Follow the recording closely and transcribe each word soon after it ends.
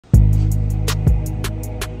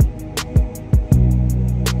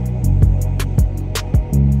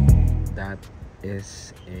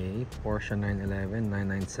is a Porsche 911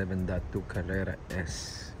 997.2 Carrera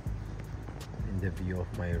S in the view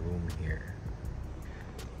of my room here.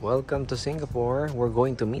 Welcome to Singapore. We're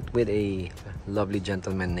going to meet with a lovely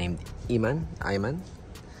gentleman named Iman.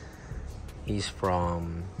 He's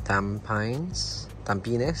from Tampines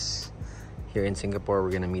here in Singapore.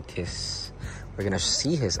 We're gonna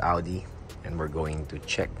see his Audi, and we're going to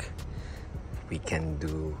check if we can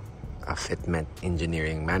do a Fitment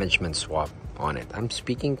engineering management swap on it. I'm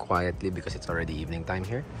speaking quietly because it's already evening time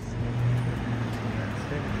here.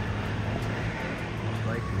 That's it.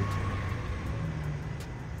 Likely.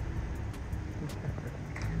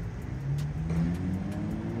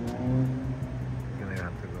 Gonna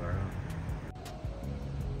have to go around.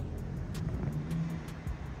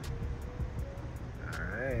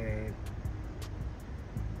 Alright.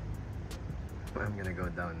 I'm gonna go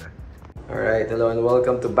down now. Alright, hello and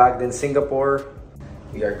welcome to Back in Singapore.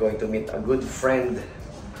 We are going to meet a good friend.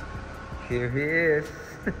 Here he is.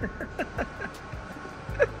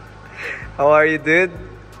 How are you, dude?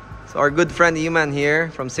 So our good friend Iman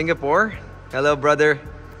here from Singapore. Hello, brother.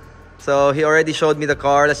 So he already showed me the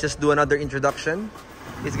car. Let's just do another introduction.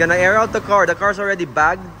 He's gonna air out the car. The car's already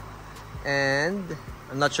bagged, and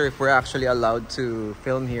I'm not sure if we're actually allowed to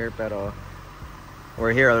film here, pero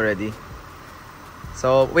we're here already.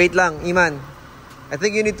 So wait lang, Iman. I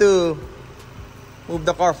think you need to move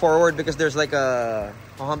the car forward because there's like a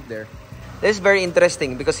hump there. This is very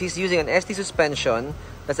interesting because he's using an ST suspension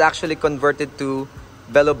that's actually converted to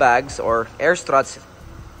bellow bags or air struts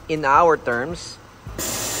in our terms.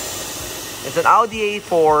 It's an Audi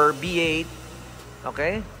A4 B8.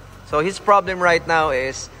 Okay? So his problem right now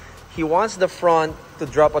is he wants the front to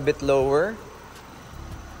drop a bit lower.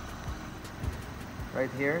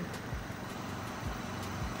 Right here.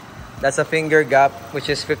 That's a finger gap, which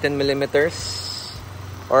is 15 millimeters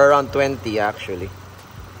or around 20 actually.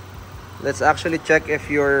 Let's actually check if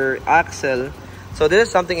your axle. So this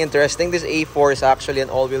is something interesting. This A4 is actually an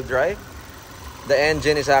all-wheel drive. The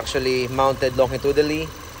engine is actually mounted longitudinally,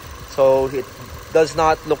 so it does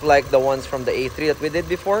not look like the ones from the A3 that we did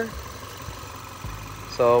before.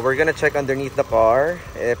 So we're gonna check underneath the car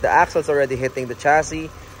if the axle is already hitting the chassis.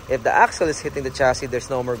 If the axle is hitting the chassis, there's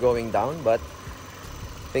no more going down, but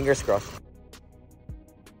fingers crossed.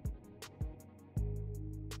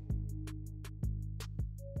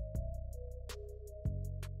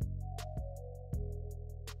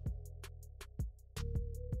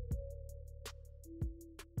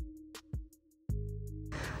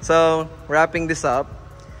 So, wrapping this up,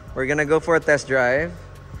 we're gonna go for a test drive.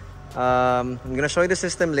 I'm gonna show you the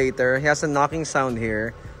system later. He has a knocking sound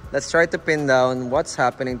here. Let's try to pin down what's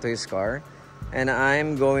happening to his car. And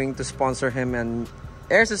I'm going to sponsor him an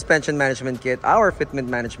air suspension management kit, our Fitment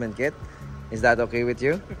management kit. Is that okay with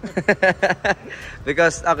you?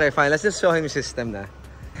 Because, okay, fine. Let's just show him the system na.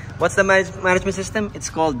 What's the management system? It's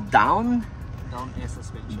called Down air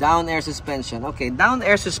suspension. Down air suspension. Okay, down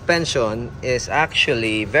air suspension is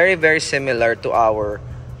actually very, very similar to our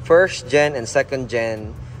first gen and second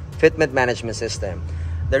gen Fitment management system.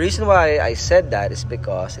 The reason why I said that is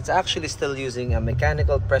because it's actually still using a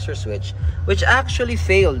mechanical pressure switch, which actually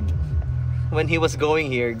failed when he was going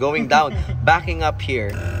down, backing up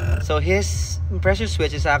here. So his pressure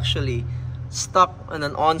switch is actually stuck in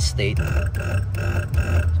an on state.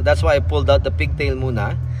 So that's why I pulled out the pigtail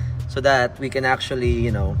muna, so that we can actually,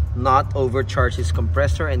 you know, not overcharge his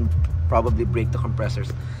compressor and probably break the compressors.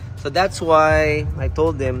 So that's why I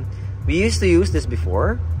told him we used to use this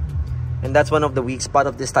before, and that's one of the weak spots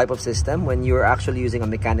of this type of system. When you're actually using a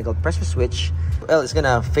mechanical pressure switch, well, it's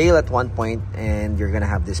gonna fail at one point and you're gonna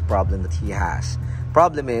have this problem that he has.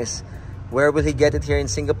 Problem is, where will he get it here in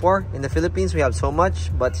Singapore? In the Philippines, we have so much,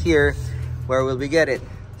 but here, where will we get it?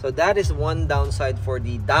 So that is one downside for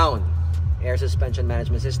the down air suspension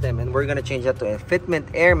management system, and we're gonna change that to a Fitment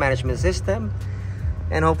air management system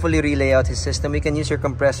and hopefully relay out his system. We can use your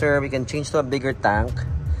compressor, we can change to a bigger tank,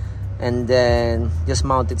 and then just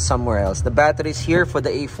mount it somewhere else. The batteries here for the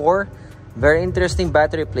A4, very interesting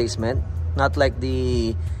battery placement. Not like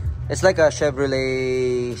the, it's like a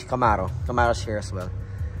Chevrolet Camaro. Camaro's here as well.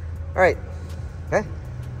 All right, okay.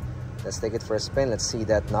 Let's take it for a spin. Let's see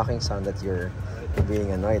that knocking sound that you're being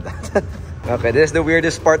annoyed at. Okay, this is the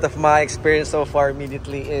weirdest part of my experience so far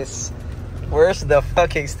immediately is, where's the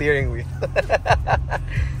fucking steering wheel?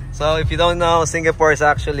 So if you don't know, Singapore is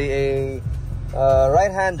actually a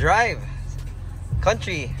right-hand drive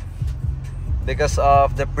country because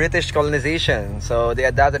of the British colonization. So they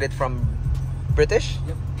adapted it from British.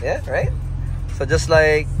 Yep. Yeah, right? So just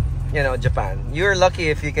like, you know, Japan. You're lucky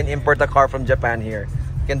if you can import a car from Japan here.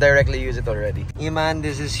 You can directly use it already. Iman,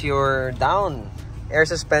 this is your down air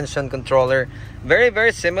suspension controller. Very,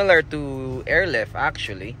 very similar to airlift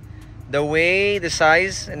actually. The way, the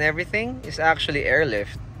size and everything is actually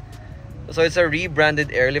airlift. So it's a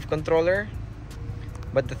rebranded airlift controller.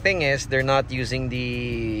 But the thing is, they're not using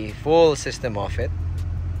the full system of it.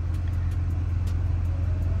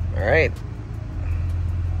 Alright.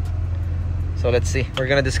 So let's see. We're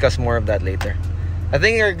gonna discuss more of that later. I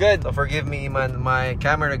think you're good. So forgive me, Iman. My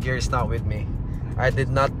camera gear is not with me. I did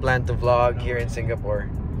not plan to vlog here in Singapore.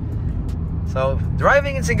 So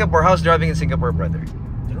driving in Singapore, how's driving in Singapore, brother?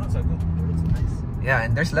 The roads are good. The roads are nice. Yeah,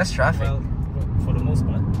 and there's less traffic. Well, for the most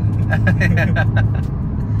part.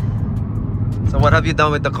 So what have you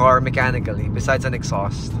done with the car mechanically besides an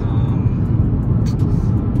exhaust?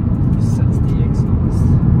 Besides the exhaust,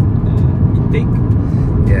 intake.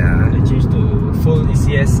 Yeah. I changed to full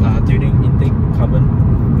ECS tuning intake carbon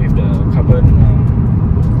with the carbon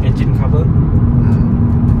engine cover,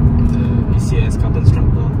 the ECS carbon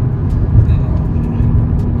structure.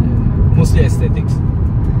 Mostly aesthetics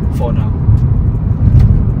for now.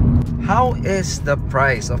 How is the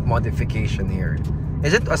price of modification here?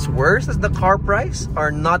 Is it as worse as the car price or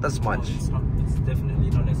not as much? No, it's not. It's definitely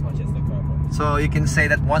not as much as the car price. So you can say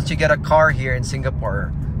that once you get a car here in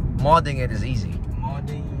Singapore, modding it is easy.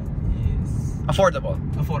 Modding is Affordable.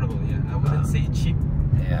 affordable, yeah. I wouldn't say cheap,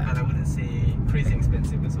 Yeah. and I wouldn't say crazy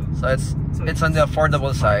expensive as well. So it's on the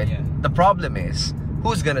affordable side. Yeah. The problem is,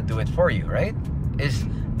 who's gonna do it for you, right? Is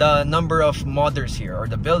the number of modders here or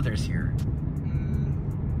the builders here.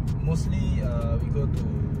 Mostly we go to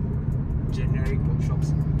generic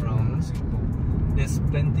workshops around Singapore. There's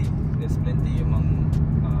plenty among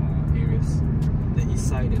areas. The east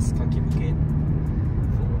side is Kaki Bukit.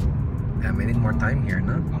 Yeah, we need more time here,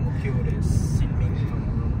 no? Ang Mo Kio, there's Sinming, if I'm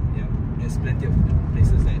not wrong. Yeah, there's plenty of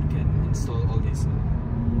places that can install all these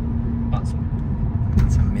parts.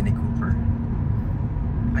 It's a Mini Cooper.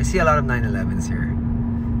 I see a lot of 911s here.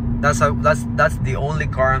 That's the only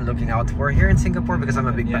car I'm looking out for here in Singapore because I'm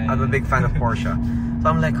a big fan of Porsche. So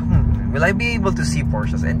I'm like, will I be able to see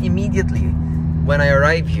Porsches? And immediately when I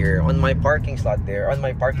arrive here on my parking slot there, on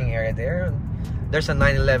my parking area there, there's a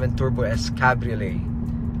 911 Turbo S Cabriolet.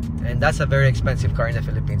 And that's a very expensive car in the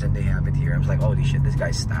Philippines and they have it here. I was like, holy shit, this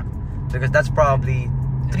guy's stacked. Because that's probably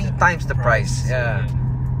 3 times the price. Yeah.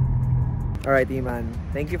 Alright, Iman.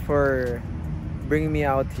 Thank you for bringing me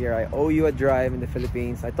out here. I owe you a drive in the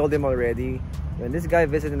Philippines. I told him already, when this guy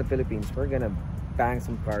visits in the Philippines, we're gonna bang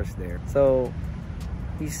some cars there. So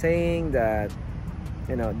he's saying that,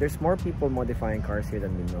 you know, there's more people modifying cars here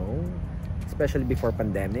than we know, especially before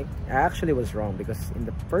pandemic. I actually was wrong because in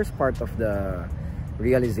the first part of the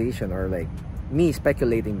realization, or like me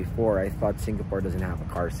speculating before, I thought Singapore doesn't have a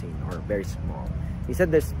car scene or very small. He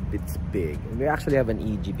said it's big, and we actually have an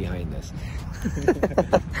EG behind us.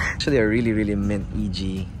 Actually a really mint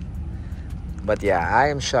EG. But yeah, I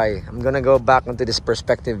am shy. I'm gonna go back into this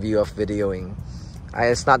perspective view of videoing.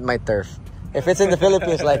 It's not my turf. If it's in the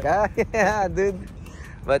Philippines, like, yeah, dude.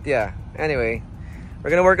 But yeah, anyway,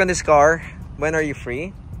 we're gonna work on this car. When are you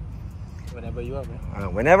free? Whenever you are,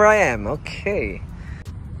 man. Whenever I am, okay.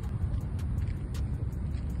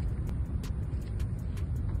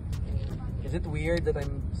 Is it weird that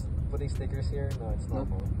I'm putting stickers here? No, it's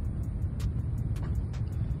normal.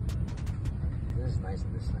 This is nice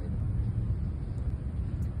on this side.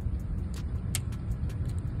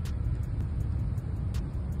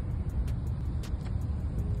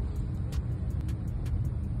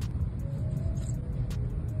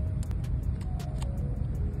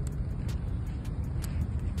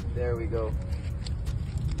 There we go.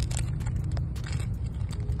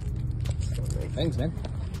 So nice. Thanks, man.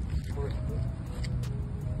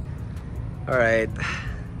 Alright,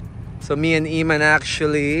 so me and Iman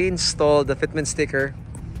actually installed the Fitment sticker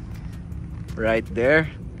right there.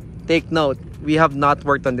 Take note, we have not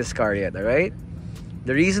worked on this car yet, alright?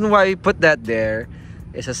 The reason why we put that there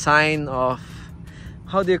is a sign of,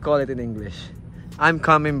 how do you call it in English? I'm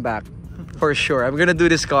coming back, for sure. I'm gonna do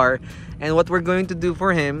this car, and what we're going to do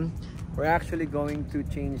for him, we're actually going to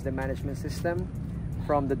change the management system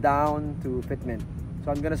from the down to Fitment.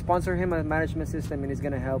 So I'm gonna sponsor him a management system, and he's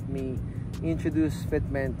gonna help me introduce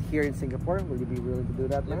Fitment here in Singapore. Will you be willing to do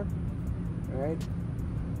that, man? All right.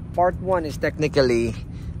 Part 1 is technically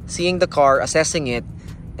seeing the car, assessing it,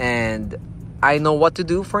 and I know what to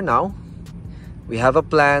do for now. We have a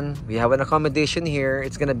plan. We have an accommodation here.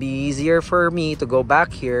 It's gonna be easier for me to go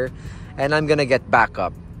back here, and I'm gonna get back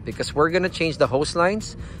up because we're gonna change the hose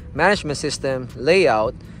lines, management system,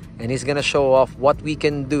 layout, and he's gonna show off what we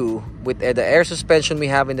can do with the air suspension we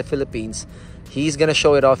have in the Philippines. He's gonna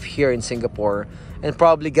show it off here in Singapore, and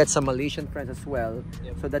probably get some Malaysian friends as well,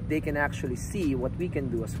 Yep. so that they can actually see what we can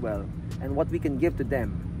do as well and what we can give to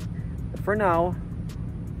them. But for now,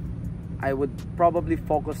 I would probably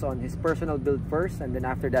focus on his personal build first, and then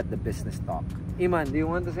after that, the business talk. Iman, do you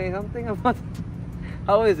want to say something about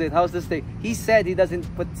how is it? How's the stick? He said he doesn't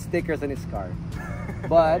put stickers on his car,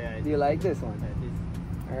 but Yeah, do you like this one?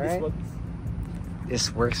 All right. This works.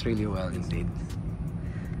 This works really well indeed.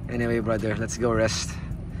 Anyway, brother, let's go rest.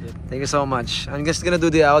 Yep. Thank you so much. I'm just gonna do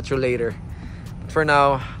the outro later. But for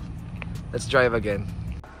now, let's drive again.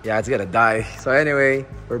 Yeah, it's gonna die. So anyway,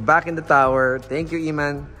 we're back in the tower. Thank you,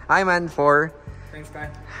 Iman. Iman, Thanks, Kai.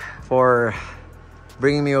 for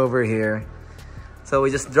bringing me over here. So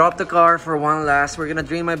we just dropped the car for one last. We're gonna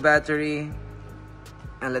drain my battery,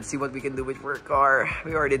 and let's see what we can do with our car.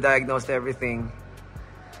 We already diagnosed everything.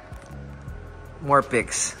 More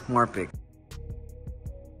pics, more pics.